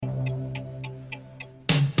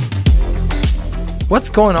What's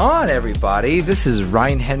going on, everybody? This is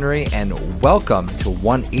Ryan Henry, and welcome to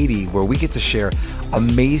 180, where we get to share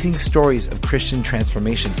amazing stories of Christian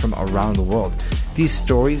transformation from around the world. These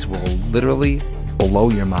stories will literally blow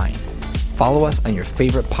your mind. Follow us on your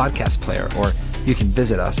favorite podcast player, or you can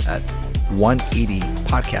visit us at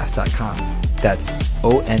 180podcast.com. That's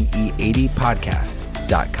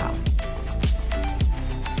ONE80podcast.com.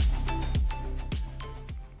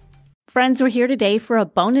 Friends, we're here today for a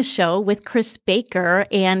bonus show with Chris Baker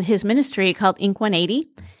and his ministry called Ink180.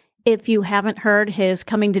 If you haven't heard his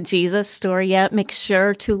Coming to Jesus story yet, make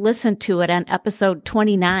sure to listen to it on episode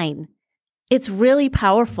 29. It's really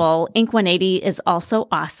powerful. Ink180 is also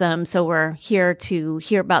awesome, so we're here to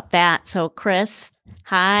hear about that. So Chris,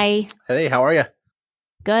 hi. Hey, how are you?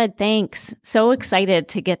 Good, thanks. So excited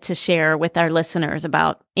to get to share with our listeners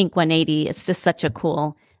about Ink180. It's just such a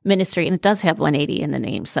cool ministry, and it does have 180 in the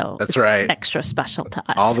name, so that's right. Extra special to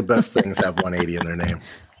us. All the best things have 180 in their name.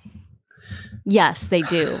 Yes, they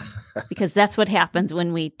do, because that's what happens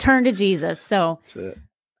when we turn to Jesus. So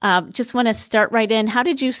just want to start right in. How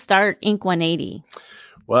did you start Ink180?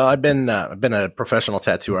 Well, I've been a professional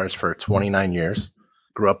tattoo artist for 29 years.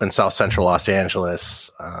 Grew up in South Central Los Angeles,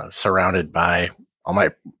 surrounded by all my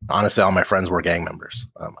friends were gang members.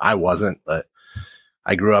 I wasn't, but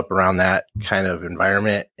I grew up around that kind of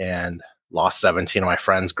environment and lost 17 of my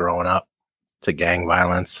friends growing up to gang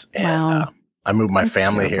violence. And wow. I moved my That's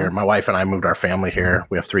family terrible. here. My wife and I moved our family here.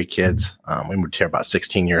 We have 3 kids. We moved here about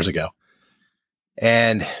 16 years ago.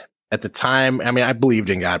 And at the time, I mean, I believed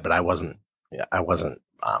in God, but I wasn't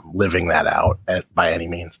living that out by any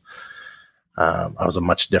means. I was a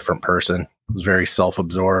much different person. I was very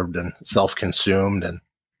self-absorbed and self-consumed.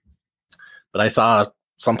 But I saw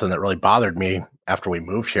something that really bothered me after we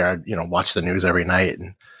moved here. I'd, watch the news every night,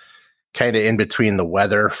 and kind of in between the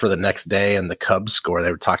weather for the next day and the Cubs score,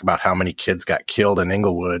 they would talk about how many kids got killed in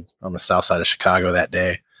Inglewood on the south side of Chicago that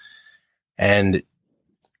day. And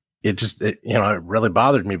it really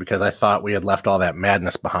bothered me because I thought we had left all that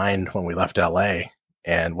madness behind when we left LA.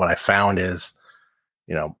 And what I found is,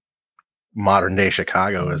 modern day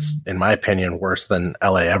Chicago is, in my opinion, worse than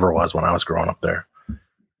LA ever was when I was growing up there.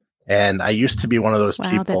 And I used to be one of those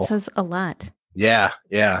people. Wow, that says a lot. Yeah.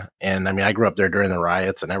 And I mean, I grew up there during the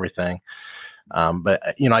riots and everything.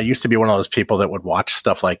 But I used to be one of those people that would watch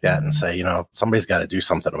stuff like that and say, somebody's got to do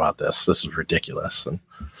something about this. This is ridiculous. And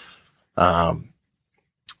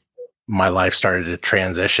my life started to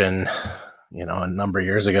transition, a number of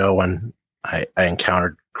years ago when I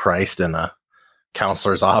encountered Christ in a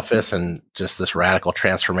counselor's office, and just this radical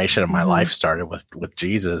transformation of my life started with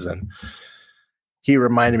Jesus. And he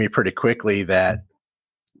reminded me pretty quickly that,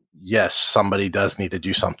 yes, somebody does need to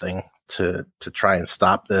do something to try and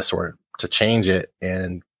stop this or to change it.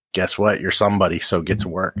 And guess what? You're somebody, so get to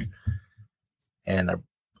work. And I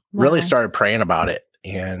really started praying about it.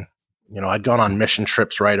 And, I'd gone on mission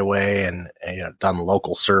trips right away and done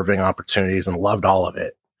local serving opportunities and loved all of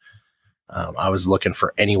it. I was looking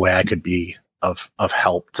for any way I could be of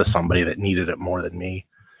help to somebody that needed it more than me.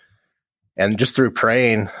 And just through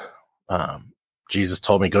praying, Jesus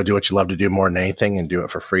told me, go do what you love to do more than anything, and do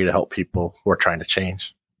it for free to help people who are trying to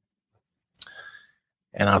change.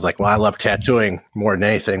 And I was like, well, I love tattooing more than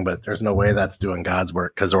anything, but there's no way that's doing God's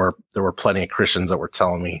work, because there were plenty of Christians that were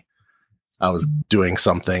telling me I was doing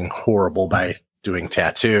something horrible by doing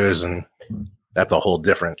tattoos. And that's a whole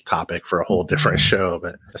different topic for a whole different show.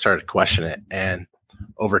 But I started to question it. And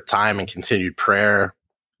over time and continued prayer,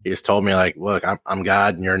 he just told me, like, look, I'm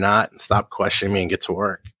God and you're not, and stop questioning me and get to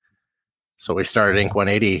work. So we started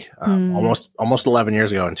Ink180 almost 11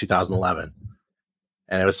 years ago in 2011.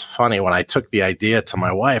 And it was funny, when I took the idea to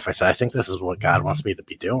my wife, I said, I think this is what God wants me to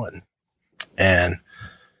be doing. And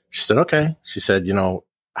she said, okay. She said,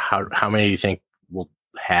 how many do you think we'll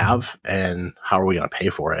have, and how are we going to pay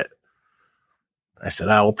for it? I said,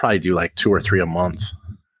 we'll probably do like 2 or 3 a month.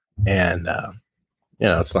 And,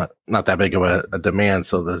 it's not that big of a demand,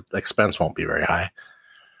 so the expense won't be very high.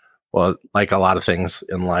 Well, like a lot of things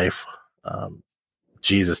in life,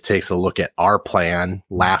 Jesus takes a look at our plan,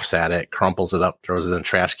 laughs at it, crumples it up, throws it in the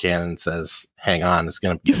trash can, and says, hang on, it's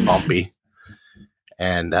going to get bumpy.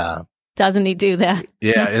 And doesn't he do that?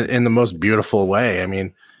 Yeah, in the most beautiful way. I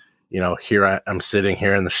mean, here I'm sitting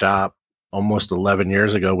here in the shop. Almost 11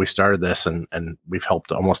 years ago, we started this, and we've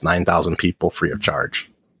helped almost 9,000 people free of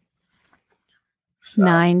charge. So,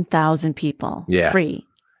 9,000 people. Yeah. Free.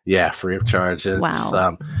 Yeah, free of charge.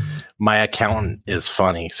 Wow. My accountant is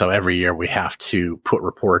funny. So every year we have to put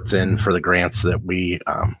reports in for the grants that we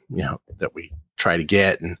try to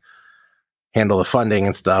get and handle the funding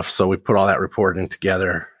and stuff. So we put all that reporting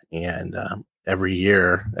together, and every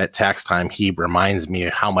year at tax time, he reminds me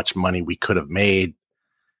of how much money we could have made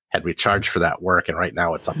had we charged for that work. And right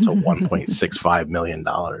now it's up to $1.65 million.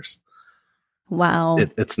 Wow.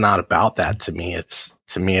 It's not about that to me. It's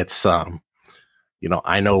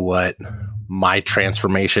I know what my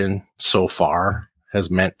transformation so far has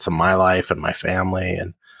meant to my life and my family.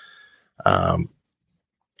 And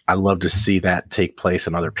I love to see that take place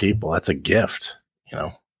in other people. That's a gift.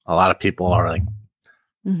 A lot of people are like,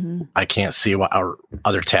 I can't see what our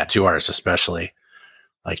other tattoo artists, especially,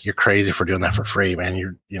 like, you're crazy for doing that for free,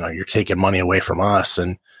 man. You're taking money away from us,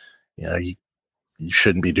 and you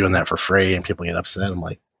shouldn't be doing that for free. And people get upset. I'm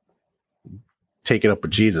like, take it up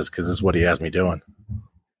with Jesus, because this is what he has me doing.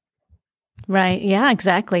 Right. Yeah,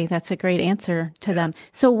 exactly. That's a great answer to them.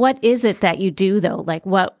 So what is it that you do, though? Like,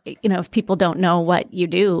 what, if people don't know what you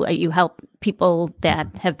do, you help people that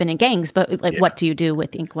have been in gangs, but what do you do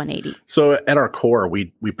with Ink180? So at our core,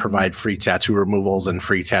 we provide free tattoo removals and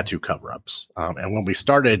free tattoo cover-ups. And when we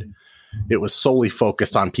started, it was solely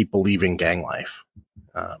focused on people leaving gang life,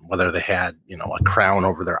 whether they had, a crown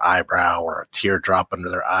over their eyebrow or a teardrop under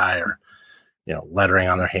their eye, or, lettering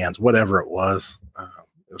on their hands, whatever it was.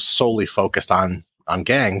 It was solely focused on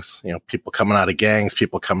gangs, people coming out of gangs,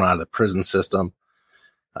 people coming out of the prison system,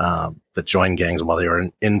 that joined gangs while they were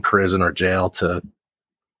in prison or jail to,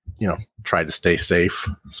 try to stay safe,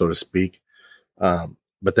 so to speak.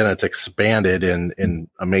 But then it's expanded in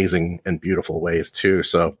amazing and beautiful ways too.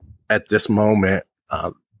 So at this moment,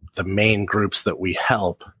 the main groups that we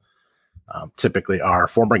help typically are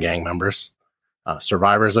former gang members,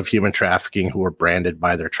 survivors of human trafficking who were branded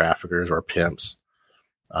by their traffickers or pimps,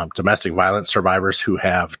 domestic violence survivors who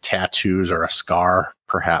have tattoos or a scar,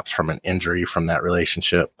 perhaps from an injury from that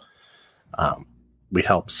relationship. We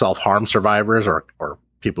help self-harm survivors or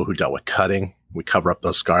people who dealt with cutting. We cover up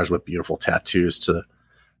those scars with beautiful tattoos to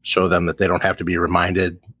show them that they don't have to be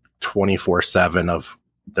reminded 24/7 of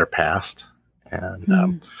their past.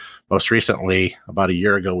 And most recently, about a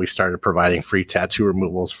year ago, we started providing free tattoo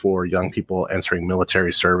removals for young people entering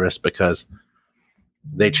military service, because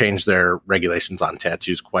they change their regulations on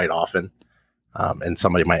tattoos quite often. And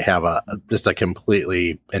somebody might have just a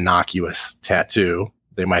completely innocuous tattoo.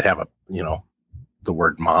 They might have the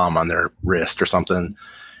word mom on their wrist or something,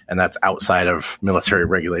 and that's outside of military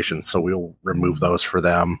regulations. So we'll remove those for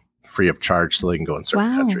them free of charge so they can go and serve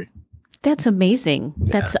the country. That's amazing.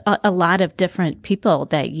 Yeah. That's a lot of different people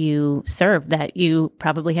that you serve that you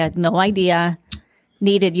probably had no idea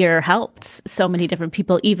needed your help. So many different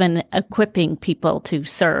people, even equipping people to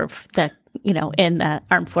serve that, in the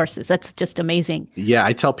armed forces. That's just amazing. Yeah.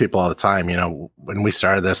 I tell people all the time, when we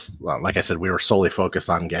started this, like I said, we were solely focused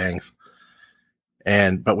on gangs,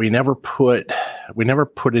 but we never put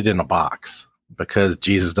it in a box, because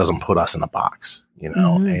Jesus doesn't put us in a box,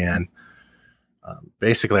 and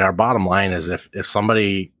basically our bottom line is if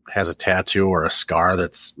somebody has a tattoo or a scar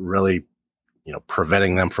that's really,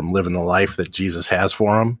 preventing them from living the life that Jesus has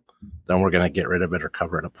for them, then we're going to get rid of it or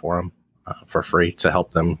cover it up for them for free to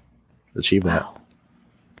help them achieve that.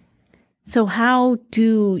 So how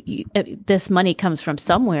do you, this money comes from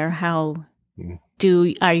somewhere? How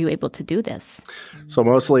are you able to do this? So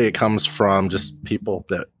mostly it comes from just people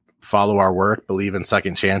that follow our work, believe in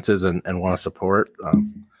second chances, and want to support.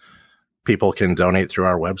 People can donate through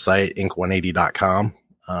our website, ink180.com.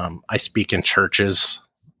 I speak in churches.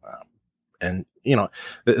 And,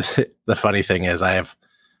 the funny thing is I have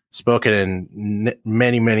spoken in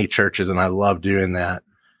many, many churches, and I love doing that.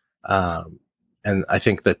 And I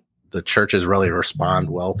think that the churches really respond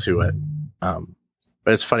well to it. But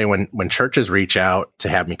it's funny when churches reach out to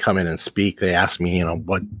have me come in and speak, they ask me,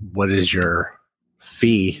 what is your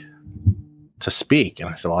fee to speak? And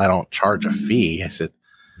I said, well, I don't charge a fee. I said,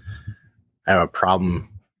 I have a problem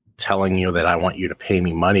telling you that I want you to pay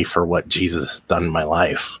me money for what Jesus has done in my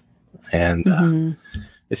life. And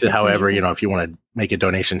they said, however, amazing. If you want to make a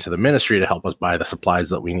donation to the ministry to help us buy the supplies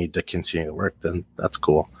that we need to continue the work, then that's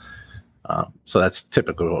cool. So that's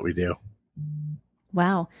typically what we do.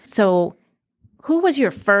 Wow. So who was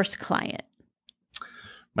your first client?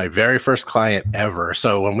 My very first client ever.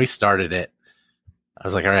 So when we started it, I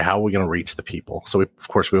was like, all right, how are we going to reach the people? So of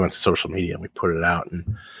course we went to social media and we put it out.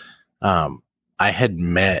 And I had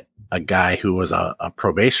met a guy who was a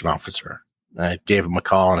probation officer. I gave him a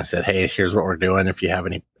call and I said, hey, here's what we're doing. If you have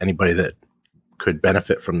anybody that could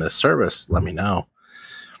benefit from this service, let me know.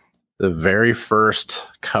 The very first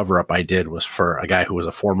cover up I did was for a guy who was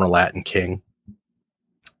a former Latin king.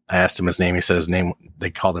 I asked him his name. He said his name, they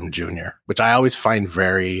called him Junior, which I always find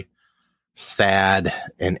very sad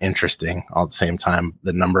and interesting all at the same time.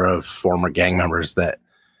 The number of former gang members that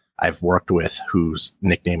I've worked with whose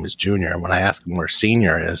nickname is Junior. And when I ask them where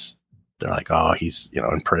Senior is, they're like, oh, he's,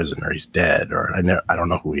 in prison, or he's dead, or I don't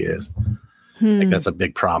know who he is. Like, that's a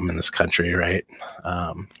big problem in this country, right?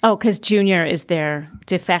 Because Junior is their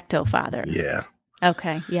de facto father. Yeah.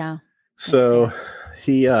 Okay. Yeah. So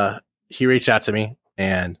he reached out to me,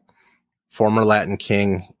 and former Latin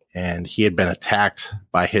king, and he had been attacked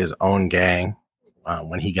by his own gang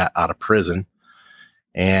when he got out of prison.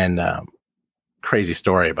 And crazy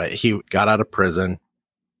story, but he got out of prison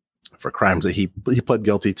for crimes that he pled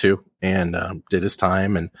guilty to, and did his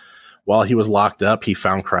time. And while he was locked up, he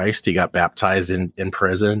found Christ. He got baptized in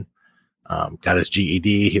prison, got his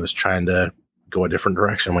GED. He was trying to go a different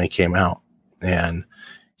direction when he came out. And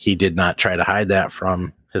he did not try to hide that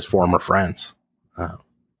from his former friends.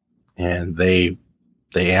 And they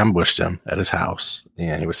ambushed him at his house.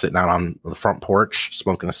 And he was sitting out on the front porch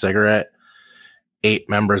smoking a cigarette. 8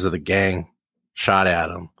 members of the gang shot at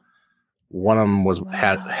him. One of them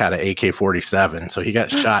had an AK-47. So he got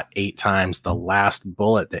shot 8 times. The last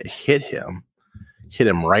bullet that hit him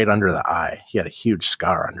right under the eye. He had a huge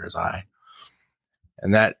scar under his eye.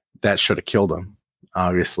 And that should have killed him,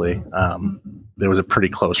 obviously. There was a pretty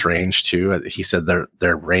close range, too. He said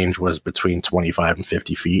their range was between 25 and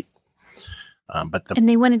 50 feet. And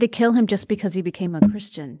they wanted to kill him just because he became a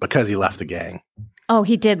Christian. Because he left the gang. Oh,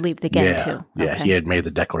 he did leave the gang, too. Yeah, okay. He had made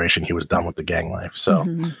the declaration he was done with the gang life. So,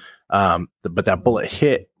 but that bullet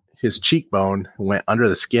hit his cheekbone, went under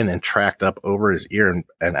the skin, and tracked up over his ear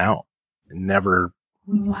and out. Never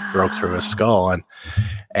broke through his skull.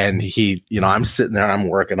 And he, I'm sitting there, I'm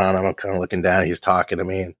working on him, I'm kind of looking down, he's talking to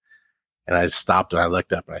me, and I stopped and I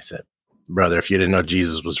looked up and I said, brother, if you didn't know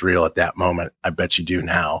Jesus was real at that moment, I bet you do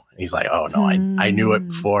now. And he's like, oh no, I knew it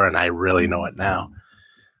before and I really know it now.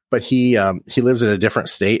 But he lives in a different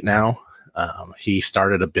state now. He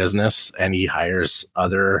started a business, and he hires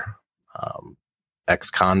other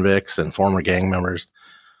ex-convicts and former gang members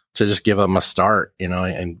to just give them a start,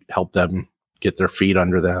 and help them get their feet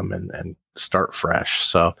under them and start fresh.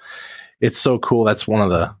 So it's so cool. That's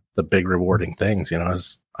one of the big rewarding things,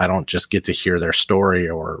 is I don't just get to hear their story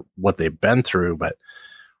or what they've been through, but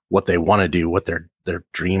what they want to do, what their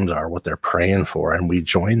dreams are, what they're praying for. And we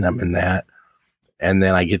join them in that. And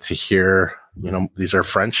then I get to hear, these are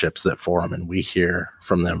friendships that form, and we hear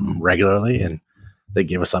from them regularly, and they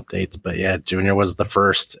give us updates. But yeah, Junior was the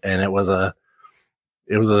first, and it was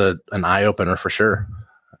an eye opener for sure.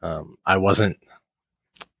 I wasn't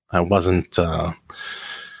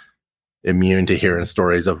immune to hearing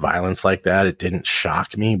stories of violence like that. It didn't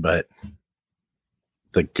shock me, but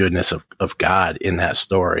the goodness of God in that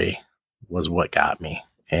story was what got me.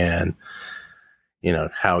 And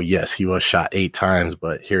how, yes, he was shot 8 times,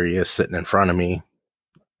 but here he is sitting in front of me,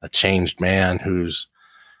 a changed man who's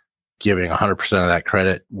giving 100% of that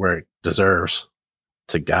credit where it deserves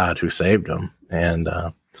to God who saved him. And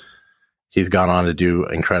he's gone on to do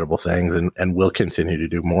incredible things and will continue to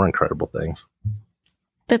do more incredible things.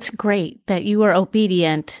 That's great that you were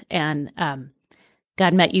obedient, and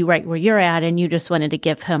God met you right where you're at, and you just wanted to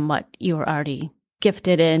give him what you were already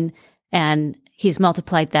gifted in, and he's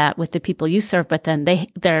multiplied that with the people you serve, but then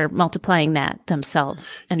they're multiplying that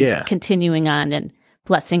themselves and continuing on and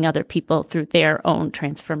blessing other people through their own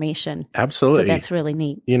transformation. Absolutely. So that's really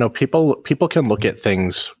neat. People can look at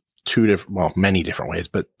things many different ways,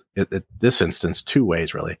 but in this instance, 2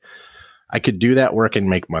 ways, really. I could do that work and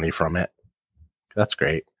make money from it. That's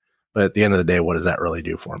great. But at the end of the day, what does that really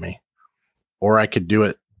do for me? Or I could do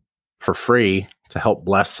it for free to help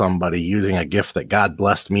bless somebody using a gift that God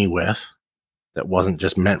blessed me with that wasn't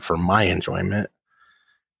just meant for my enjoyment.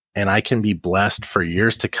 And I can be blessed for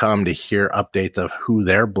years to come to hear updates of who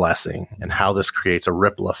they're blessing and how this creates a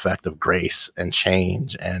ripple effect of grace and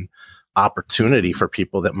change and opportunity for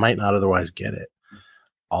people that might not otherwise get it.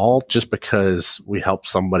 All just because we helped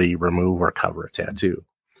somebody remove or cover a tattoo,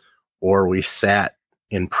 or we sat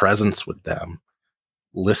in presence with them,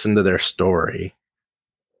 listened to their story,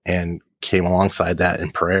 and came alongside that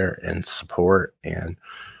in prayer and support. And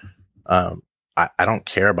I don't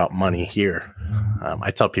care about money here.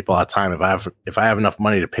 I tell people all the time, if I have enough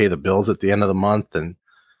money to pay the bills at the end of the month and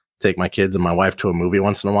take my kids and my wife to a movie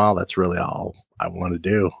once in a while, that's really all I want to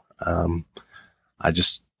do.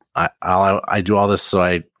 I do all this so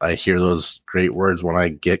I hear those great words when I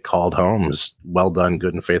get called home is, well done,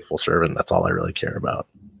 good and faithful servant. That's all I really care about.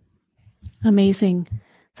 Amazing.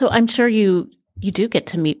 So I'm sure you do get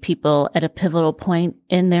to meet people at a pivotal point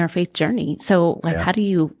in their faith journey. So how do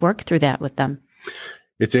you work through that with them?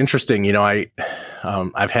 It's interesting.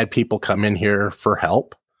 I've had people come in here for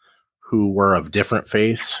help who were of different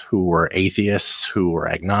faiths, who were atheists, who were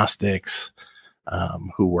agnostics,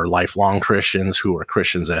 who were lifelong Christians, who were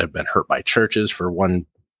Christians that have been hurt by churches for one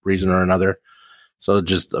reason or another. So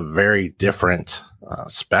just a very different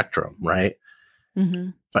spectrum, right? Mm-hmm.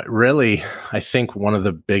 But really, I think one of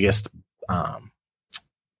the biggest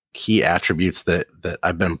key attributes that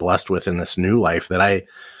I've been blessed with in this new life that I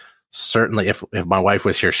certainly, if my wife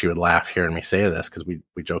was here, she would laugh hearing me say this because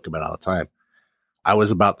we joke about it all the time. I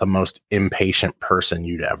was about the most impatient person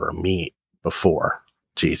you'd ever meet before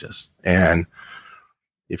Jesus. And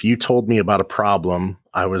if you told me about a problem,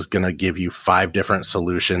 I was going to give you 5 different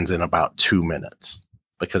solutions in about 2 minutes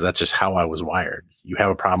because that's just how I was wired. You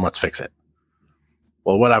have a problem, let's fix it.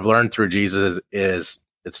 Well, what I've learned through Jesus is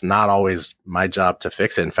it's not always my job to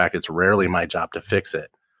fix it. In fact, it's rarely my job to fix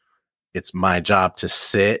it. It's my job to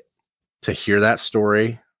sit, to hear that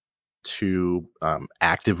story, to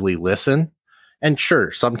actively listen. And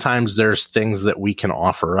sure, sometimes there's things that we can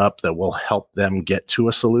offer up that will help them get to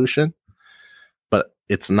a solution, but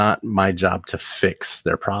it's not my job to fix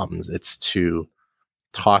their problems. It's to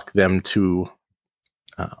talk them to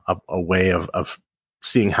a way of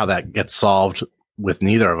seeing how that gets solved with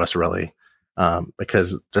neither of us really,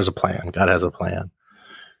 because there's a plan. God has a plan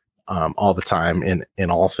all the time in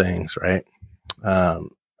all things, right?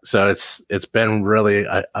 So it's been really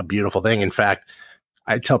a beautiful thing. In fact,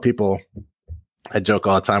 I tell people, I joke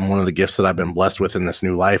all the time, one of the gifts that I've been blessed with in this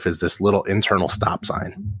new life is this little internal stop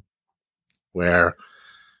sign where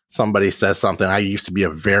somebody says something. I used to be a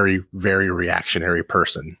very, very reactionary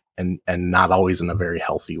person and not always in a very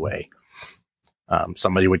healthy way.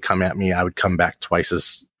 Somebody would come at me, I would come back twice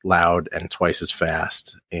as loud and twice as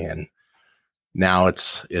fast. And now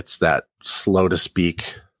it's that slow to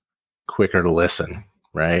speak, quicker to listen,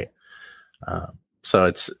 right? So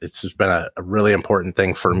it's just been a really important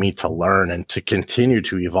thing for me to learn and to continue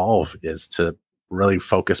to evolve, is to really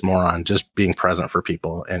focus more on just being present for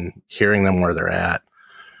people and hearing them where they're at.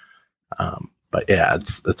 But yeah,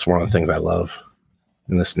 it's one of the things I love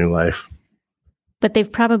in this new life. But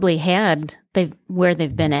they've probably where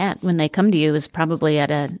they've been at when they come to you is probably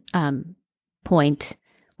at a point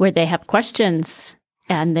where they have questions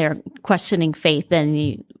and they're questioning faith.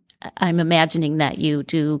 And I'm imagining that you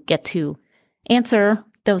do get to answer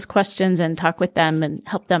those questions and talk with them and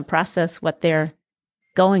help them process what they're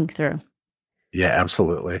going through. Yeah,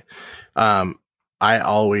 absolutely. I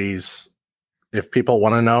always, if people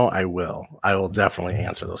want to know, I will definitely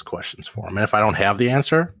answer those questions for them. And if I don't have the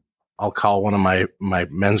answer, I'll call one of my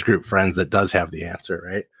men's group friends that does have the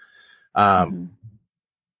answer, right?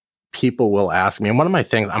 People will ask me, and one of my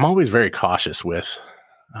things I'm always very cautious with,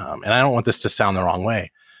 and I don't want this to sound the wrong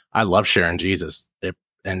way. I love sharing Jesus.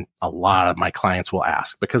 And a lot of my clients will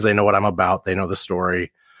ask because they know what I'm about. They know the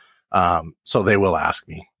story. So they will ask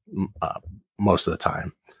me most of the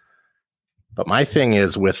time. But my thing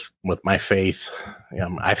is with my faith,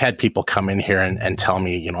 I've had people come in here and tell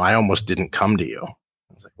me, I almost didn't come to you.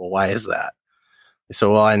 I was like, well, why is that? They said,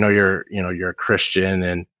 well, I know you're a Christian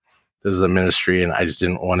and this is a ministry and I just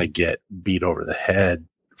didn't want to get beat over the head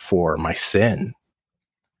for my sin.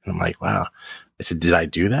 And I'm like, wow. I said, did I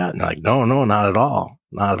do that? And they're like, no, not at all.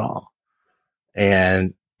 Not at all.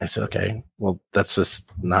 And I said, okay, well, that's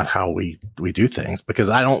just not how we do things, because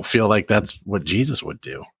I don't feel like that's what Jesus would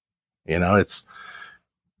do. It's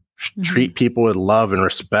treat people with love and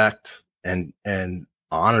respect and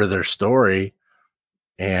honor their story.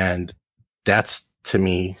 And that's, to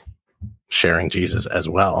me, sharing Jesus as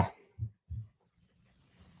well.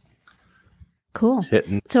 Cool.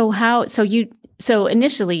 So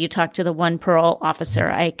initially you talked to the one parole officer.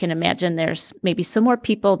 I can imagine there's maybe some more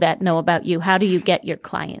people that know about you. How do you get your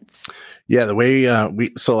clients? Yeah, the way when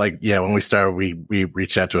we started, we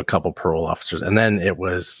reached out to a couple parole officers, and then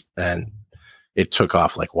it took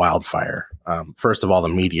off like wildfire. First of all, the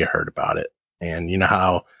media heard about it. And you know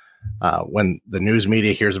how when the news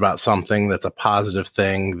media hears about something that's a positive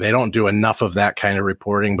thing, they don't do enough of that kind of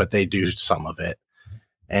reporting, but they do some of it.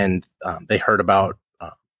 And they heard about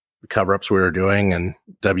the cover-ups we were doing, and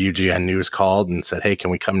WGN News called and said, hey,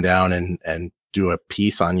 can we come down and do a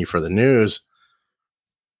piece on you for the news?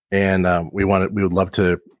 And we would love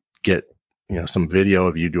to get some video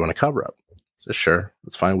of you doing a cover-up. So sure,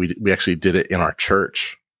 that's fine. We actually did it in our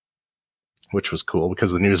church, which was cool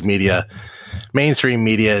because the news media, mainstream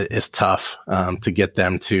media, is tough to get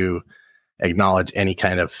them to acknowledge any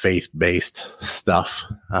kind of faith-based stuff.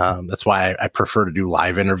 That's why I prefer to do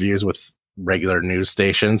live interviews with regular news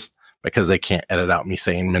stations, because they can't edit out me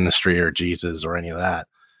saying ministry or Jesus or any of that.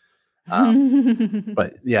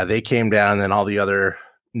 But yeah, they came down, and then all the other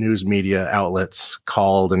news media outlets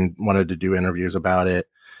called and wanted to do interviews about it.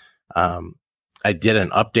 I did an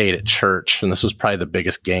update at church, and this was probably the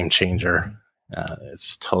biggest game changer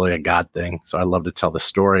It's totally a God thing. So I love to tell the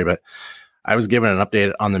story. But I was given an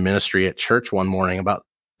update on the ministry at church one morning about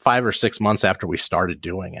 5 or 6 months after we started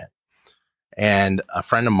doing it. And a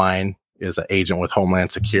friend of mine is an agent with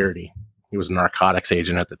Homeland Security. He was a narcotics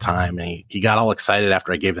agent at the time. And he got all excited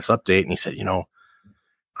after I gave this update. And he said,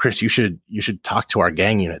 Chris, you should talk to our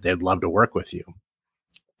gang unit. They'd love to work with you.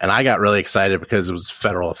 And I got really excited because it was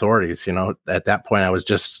federal authorities. At that point, I was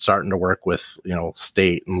just starting to work with,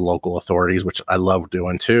 state and local authorities, which I love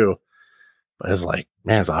doing too. But it was like,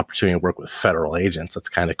 man, it's an opportunity to work with federal agents. That's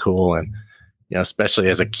kind of cool. And, especially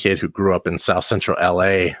as a kid who grew up in South Central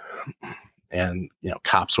LA, and,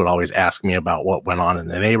 cops would always ask me about what went on in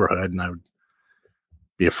the neighborhood, and I would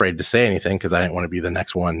be afraid to say anything because I didn't want to be the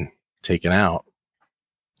next one taken out.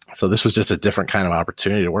 So this was just a different kind of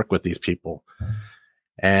opportunity to work with these people.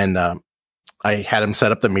 And I had him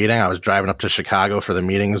set up the meeting. I was driving up to Chicago for the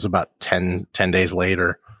meeting. It was about 10 days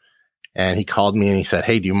later. And he called me and he said,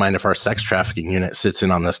 hey, do you mind if our sex trafficking unit sits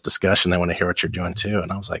in on this discussion? They want to hear what you're doing too.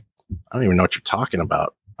 And I was like, I don't even know what you're talking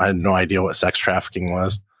about. I had no idea what sex trafficking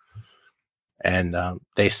was. And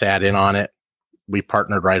they sat in on it. We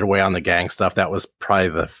partnered right away on the gang stuff. That was probably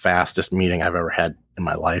the fastest meeting I've ever had in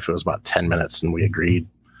my life. It was about 10 minutes and we agreed.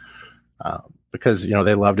 Because,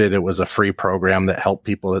 they loved it. It was a free program that helped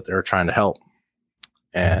people that they were trying to help.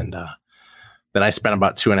 And then I spent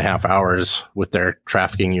about 2.5 hours with their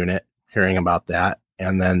trafficking unit hearing about that.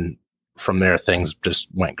 And then from there, things just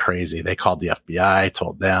went crazy. They called the FBI,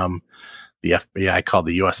 told them. The FBI called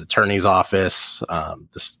the U.S. Attorney's Office.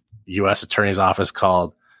 This U.S. Attorney's Office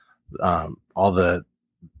called all the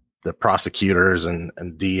prosecutors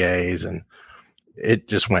and DAs, and it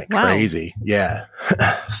just went crazy. Yeah.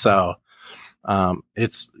 So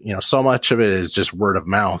it's, so much of it is just word of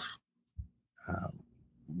mouth.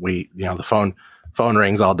 The phone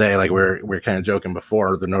rings all day. Like we're kind of joking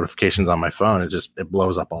before, the notifications on my phone, it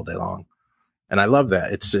blows up all day long. And I love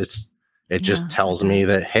that. It just tells me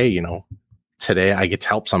that, hey, today I get to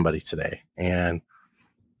help somebody today. And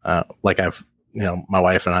like my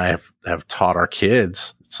wife and I have taught our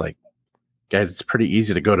kids, it's like, guys, it's pretty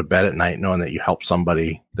easy to go to bed at night knowing that you helped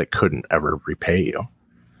somebody that couldn't ever repay you.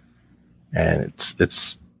 And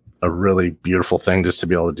it's a really beautiful thing just to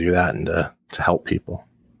be able to do that and to help people.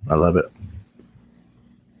 I love it.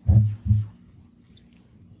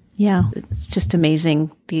 Yeah, it's just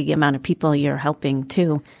amazing the amount of people you're helping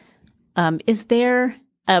too. Is there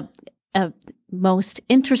a most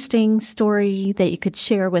interesting story that you could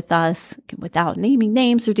share with us without naming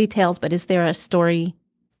names or details, but is there a story?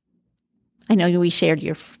 I know we shared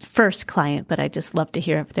your first client, but I'd just love to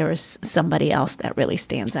hear if there was somebody else that really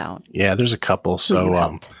stands out. Yeah, there's a couple.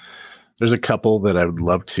 So there's a couple that I would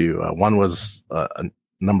love to. One was a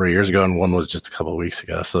number of years ago, and one was just a couple of weeks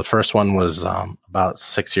ago. So the first one was about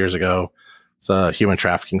 6 years ago. It's a human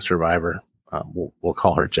trafficking survivor. We'll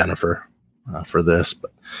call her Jennifer for this,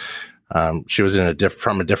 but she was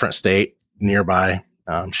from a different state nearby.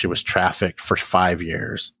 She was trafficked for 5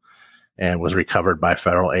 years and was recovered by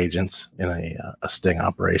federal agents in a sting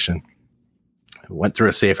operation. Went through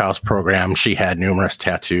a safe house program. She had numerous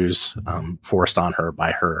tattoos forced on her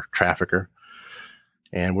by her trafficker,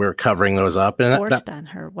 and we were covering those up. And forced on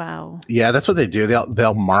her, wow. Yeah, that's what they do.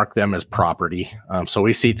 They'll mark them as property. So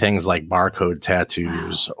we see things like barcode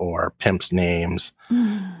tattoos or pimps' names.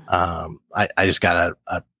 I just got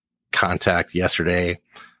a contact yesterday,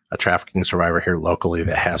 a trafficking survivor here locally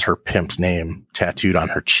that has her pimp's name tattooed on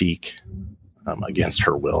her cheek against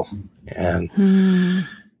her will. And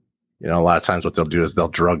a lot of times what they'll do is they'll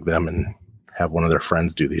drug them and have one of their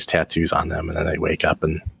friends do these tattoos on them, and then they wake up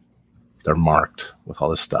and they're marked with all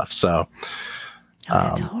this stuff. So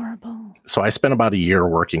that's horrible. So I spent about a year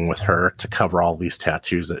working with her to cover all these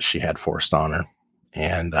tattoos that she had forced on her.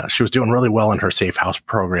 And she was doing really well in her safe house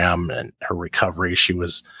program and her recovery. She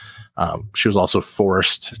was also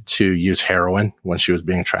forced to use heroin when she was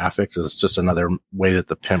being trafficked. It's just another way that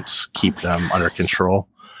the pimps keep them under control.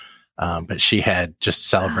 But she had just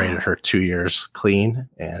celebrated her 2 years clean,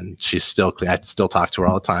 and she's still clean. I still talk to her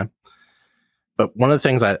all the time. But one of the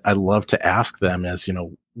things I love to ask them is,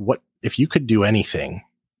 what if you could do anything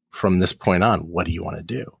from this point on, what do you want to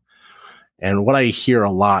do? And what I hear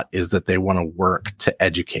a lot is that they want to work to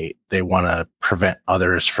educate. They want to prevent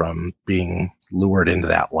others from being lured into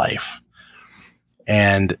that life.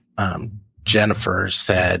 And Jennifer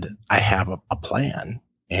said, I have a plan.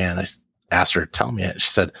 And I asked her to tell me it. She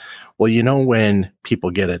said, well, when people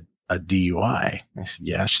get a DUI, I said,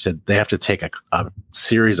 yeah. She said, they have to take a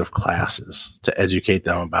series of classes to educate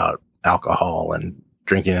them about alcohol and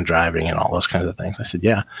drinking and driving and all those kinds of things. I said,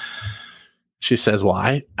 yeah. She says, well,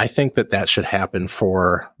 I think that should happen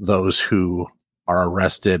for those who are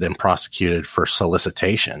arrested and prosecuted for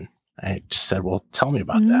solicitation. I just said, well, tell me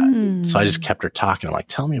about that. So I just kept her talking. I'm like,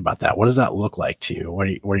 tell me about that. What does that look like to you? What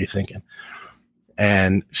are you thinking?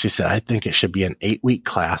 And she said, I think it should be an 8-week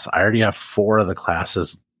class. I already have 4 of the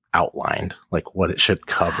classes outlined, like what it should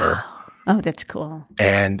cover. Oh, that's cool.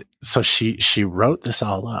 And so she wrote this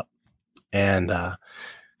all up, and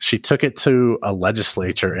she took it to a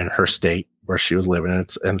legislature in her state where she was living.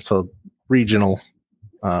 And it's a regionally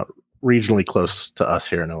close to us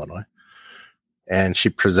here in Illinois. And she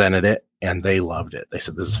presented it, and they loved it. They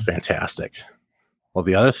said, this is fantastic. Well,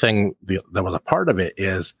 the other thing that was a part of it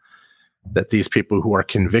is that these people who are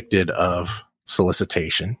convicted of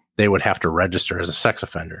solicitation, they would have to register as a sex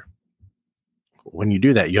offender. When you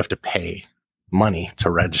do that, you have to pay money to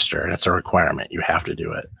register, and it's a requirement. You have to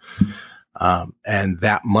do it. And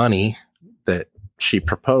that money that she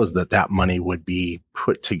proposed, that money would be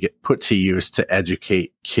put to use to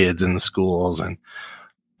educate kids in the schools and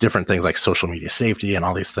different things like social media safety and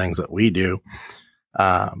all these things that we do.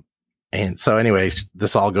 And so anyway,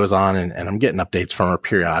 this all goes on, and I'm getting updates from her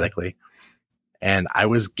periodically. And I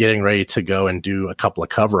was getting ready to go and do a couple of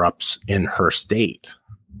cover-ups in her state.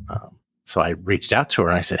 So I reached out to her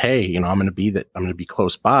and I said, hey, I'm going to be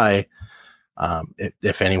close by.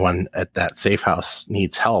 If anyone at that safe house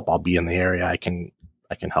needs help, I'll be in the area. I can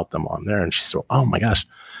help them on there. And she said, oh my gosh,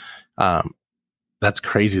 that's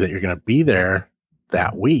crazy that you're going to be there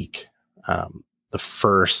that week. The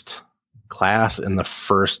first class and the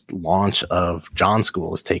first launch of John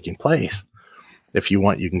School is taking place. If you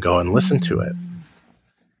want, you can go and listen to it.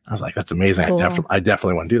 I was like, that's amazing. Cool. I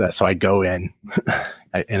definitely want to do that. So I go in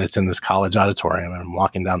and it's in this college auditorium, and I'm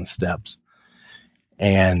walking down the steps,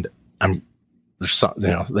 and they're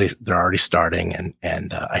already starting,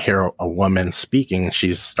 and I hear a woman speaking, and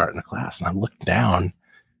she's starting the class, and I look down,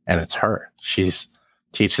 and it's her. She's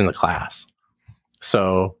teaching the class.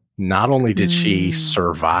 So not only did she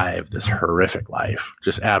survive this horrific life,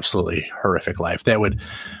 just absolutely horrific life that would,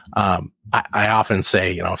 I often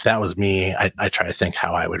say, if that was me, I try to think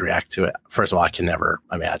how I would react to it. First of all, I can never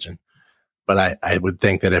imagine, but I would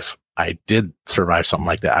think that if I did survive something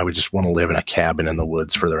like that, I would just want to live in a cabin in the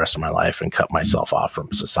woods for the rest of my life and cut myself off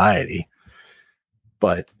from society.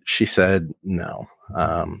 But she said no.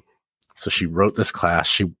 So she wrote this class.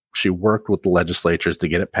 She worked with the legislatures to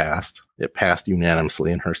get it passed. It passed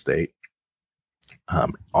unanimously in her state,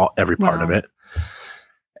 every part of it.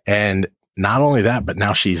 And not only that, but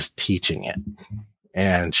now she's teaching it.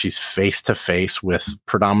 And she's face to face with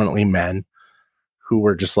predominantly men who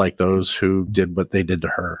were just like those who did what they did to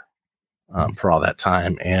her for all that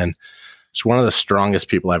time. And she's one of the strongest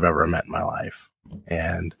people I've ever met in my life.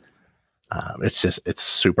 And it's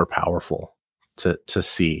super powerful to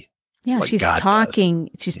see. Yeah, she's talking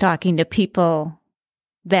to people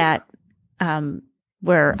that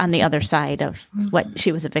were on the other side of what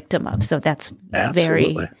she was a victim of. So that's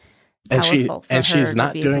very powerful. And she's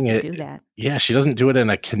not doing it. Do that. Yeah, she doesn't do it in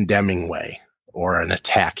a condemning way or an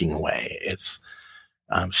attacking way. It's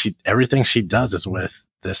everything she does is with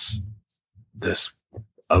this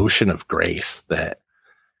ocean of grace that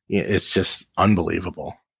it's just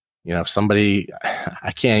unbelievable. If somebody,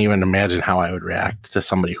 I can't even imagine how I would react to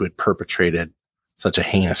somebody who had perpetrated such a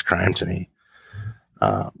heinous crime to me.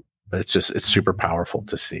 But it's super powerful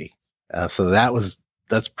to see. So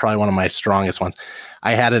that's probably one of my strongest ones.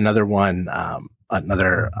 I had another one,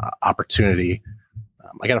 another opportunity.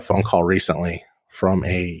 I got a phone call recently from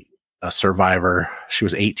a survivor. She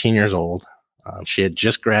was 18 years old. She had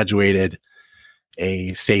just graduated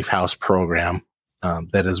a safe house program.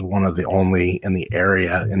 That is one of the only in the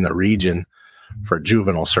area, in the region, for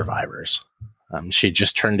juvenile survivors. She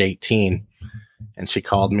just turned 18, and she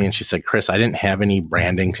called me and she said, Chris, I didn't have any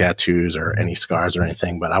branding tattoos or any scars or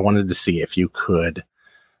anything, but I wanted to see if you could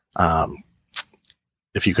help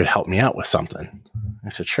me out with something. I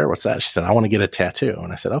said, sure. What's that? She said, I want to get a tattoo.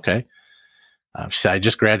 And I said, okay. She said, I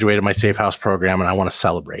just graduated my safe house program and I want to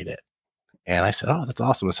celebrate it. And I said, oh, that's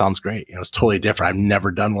awesome. It sounds great. It's totally different. I've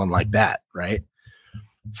never done one like that. Right.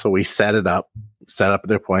 So we set up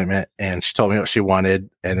an appointment, and she told me what she wanted,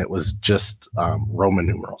 and it was just Roman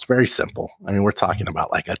numerals. Very simple. I mean, we're talking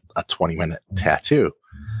about like a 20-minute tattoo.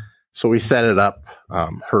 So we set it up.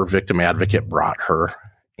 Her victim advocate brought her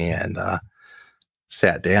and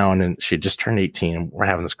sat down, and she just turned 18. And we're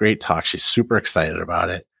having this great talk. She's super excited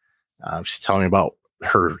about it. She's telling me about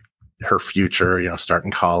her future,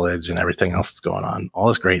 starting college and everything else that's going on, all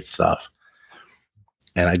this great stuff.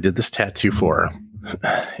 And I did this tattoo for her.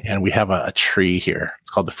 And we have a tree here.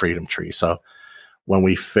 It's called the Freedom Tree. So when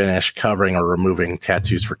we finish covering or removing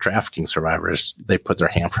tattoos for trafficking survivors, they put their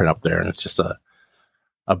handprint up there, and it's just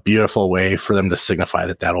a beautiful way for them to signify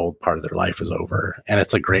that that old part of their life is over. And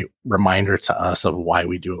it's a great reminder to us of why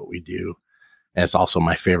we do what we do. And it's also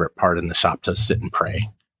my favorite part in the shop to sit and pray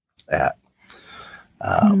at.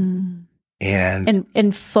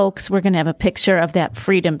 And folks, we're going to have a picture of that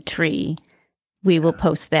freedom tree. We will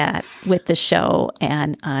post that with the show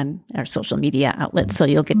and on our social media outlets, so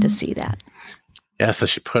you'll get to see that. Yeah, so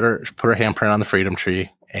she put her handprint on the freedom tree,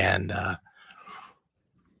 and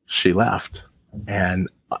she left. And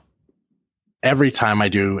every time I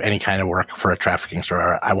do any kind of work for a trafficking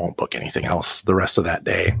store, I won't book anything else the rest of that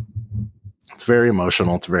day. It's very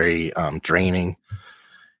emotional. It's very draining.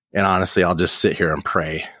 And honestly, I'll just sit here and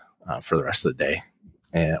pray for the rest of the day.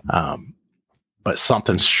 And but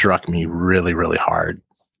something struck me really, really hard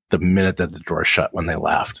the minute that the door shut when they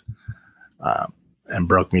left, and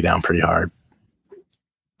broke me down pretty hard.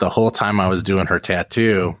 The whole time I was doing her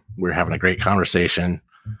tattoo, we were having a great conversation,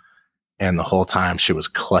 and the whole time she was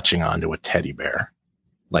clutching onto a teddy bear,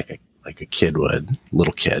 like a kid would,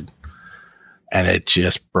 little kid. And it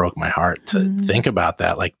just broke my heart to think about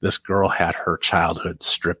that. Like, this girl had her childhood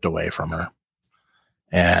stripped away from her,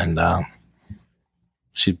 and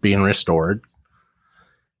she's being restored.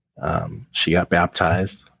 She got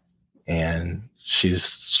baptized, and she's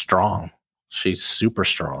strong. She's super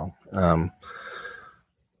strong.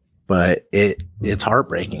 But it's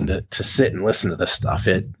heartbreaking to sit and listen to this stuff.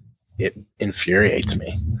 It infuriates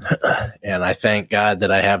me. And I thank God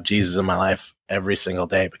that I have Jesus in my life every single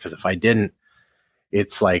day, because if I didn't,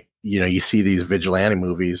 it's like, you see these vigilante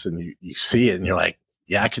movies and you see it and you're like,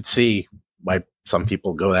 yeah, I could see why some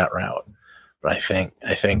people go that route. But I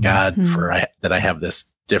thank God for that I have this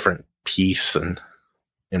different peace and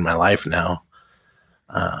in my life now,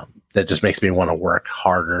 that just makes me want to work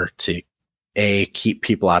harder to keep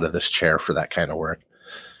people out of this chair for that kind of work.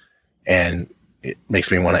 And it makes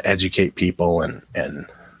me want to educate people and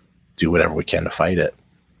do whatever we can to fight it.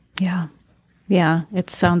 Yeah. Yeah. It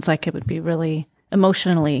sounds like it would be really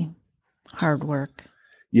emotionally hard work.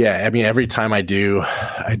 Yeah. I mean, every time I do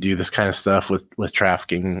this kind of stuff with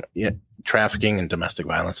trafficking and domestic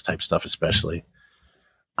violence type stuff, especially,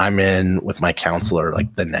 I'm in with my counselor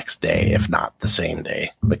like the next day, if not the same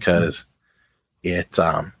day, because it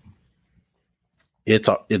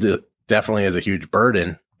definitely is a huge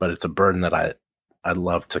burden, but it's a burden that I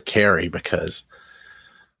love to carry because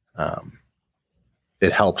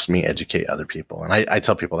it helps me educate other people. And I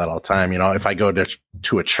tell people that all the time. If I go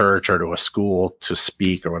to a church or to a school to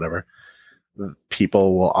speak or whatever,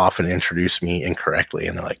 people will often introduce me incorrectly.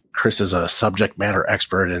 And they're like, Chris is a subject matter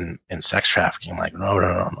expert in sex trafficking. I'm like, no.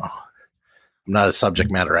 I'm not a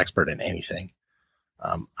subject matter expert in anything.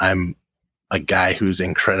 I'm a guy who's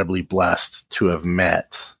incredibly blessed to have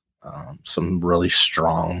met some really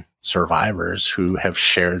strong survivors who have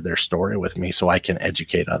shared their story with me so I can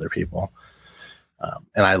educate other people.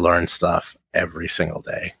 And I learn stuff every single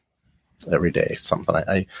day, every day. Something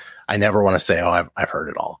I never want to say, oh, I've heard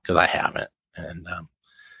it all, because I haven't. And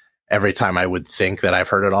every time I would think that I've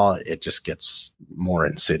heard it all, it just gets more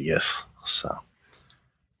insidious. So,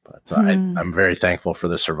 but I'm very thankful for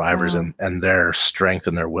the survivors and their strength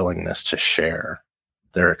and their willingness to share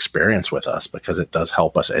their experience with us, because it does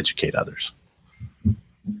help us educate others.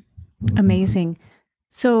 Amazing.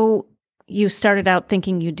 So you started out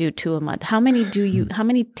thinking you do 2 a month. How many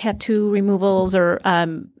tattoo removals or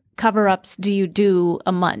cover-ups do you do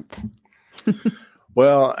a month?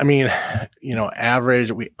 Well, I mean, on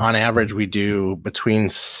average, we do between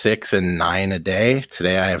 6 and 9 a day.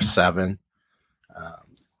 Today I have 7.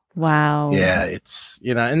 Wow. Yeah, it's,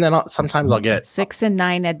 and then sometimes I'll get 6 and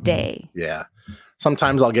 9 a day. Yeah.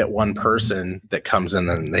 Sometimes I'll get one person that comes in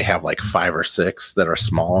and they have like 5 or 6 that are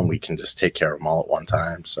small, and we can just take care of them all at one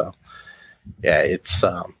time. So yeah,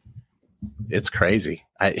 it's crazy.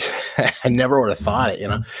 I never would have thought it,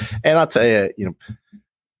 and I'll tell you,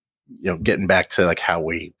 getting back to like how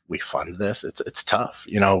we fund this, it's tough.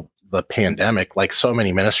 The pandemic, like so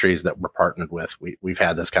many ministries that we're partnered with, we've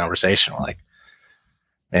had this conversation. We're like,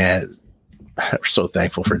 man, we're so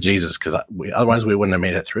thankful for Jesus, because otherwise we wouldn't have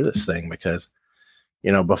made it through this thing. Because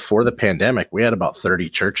before the pandemic, we had about 30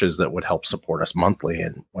 churches that would help support us monthly.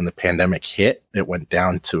 And when the pandemic hit, it went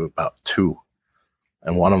down to about 2.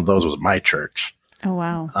 And one of those was my church. Oh,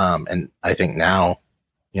 wow. And I think now,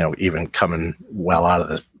 even coming well out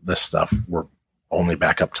of this stuff, we're only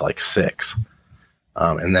back up to like 6.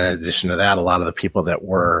 And then in addition to that, a lot of the people that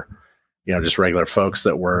were, just regular folks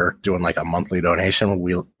that were doing like a monthly donation,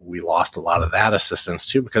 we lost a lot of that assistance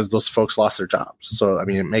too, because those folks lost their jobs. So, I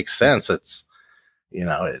mean, it makes sense. It's,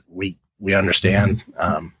 we understand,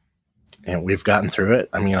 and we've gotten through it.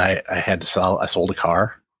 I mean, I sold a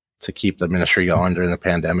car keep the ministry going during the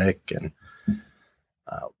pandemic. And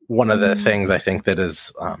one of the things I think that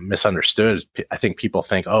is misunderstood is I think people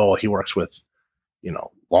think, oh, he works with,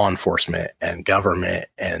 law enforcement and government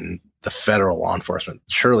and the federal law enforcement.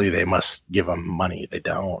 Surely they must give him money. They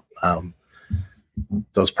don't.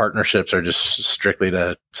 Those partnerships are just strictly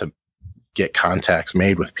to get contacts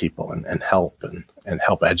made with people and help and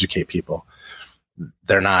help educate people.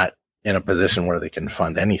 They're not in a position where they can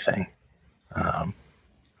fund anything.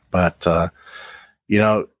 But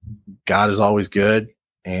God is always good,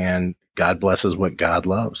 and God blesses what God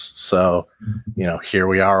loves. So, here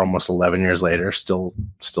we are almost 11 years later, still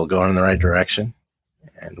going in the right direction,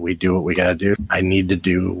 and we do what we got to do. I need to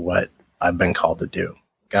do what I've been called to do.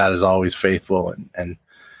 God is always faithful, and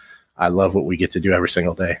I love what we get to do every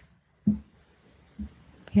single day.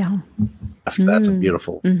 Yeah. That's a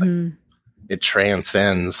beautiful thing. It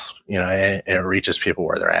transcends, and it reaches people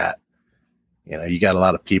where they're at. You got a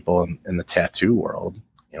lot of people in the tattoo world.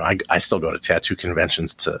 I still go to tattoo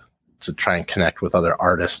conventions to try and connect with other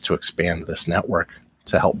artists to expand this network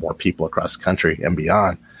to help more people across the country and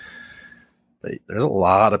beyond. But there's a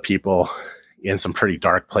lot of people in some pretty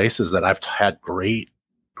dark places that I've had great,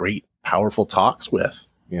 powerful talks with,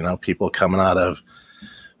 people coming out of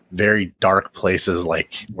very dark places,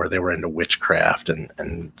 like where they were into witchcraft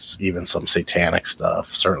and even some satanic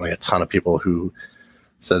stuff. Certainly a ton of people who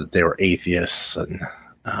said that they were atheists. And,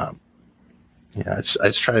 I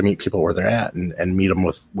just try to meet people where they're at and meet them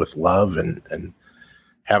with love and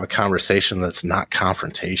have a conversation that's not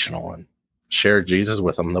confrontational and share Jesus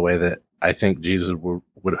with them the way that I think Jesus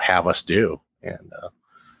would have us do. And,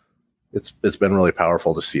 it's been really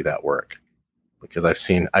powerful to see that work, because I've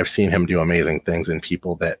seen him do amazing things in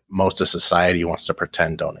people that most of society wants to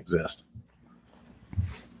pretend don't exist.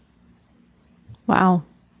 Wow.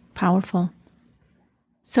 Powerful.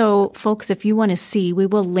 So, folks, if you want to see, we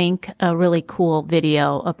will link a really cool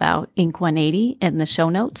video about Ink180 in the show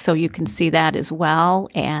notes, so you can see that as well.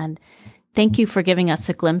 And thank you for giving us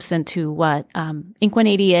a glimpse into what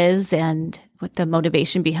Ink180 is and what the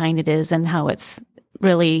motivation behind it is and how it's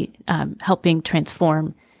really helping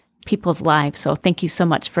transform people's lives. So thank you so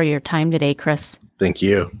much for your time today, Chris. Thank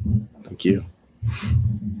you. Thank you.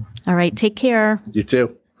 All right. Take care. You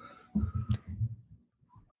too.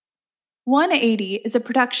 180 is a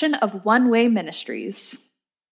production of One Way Ministries.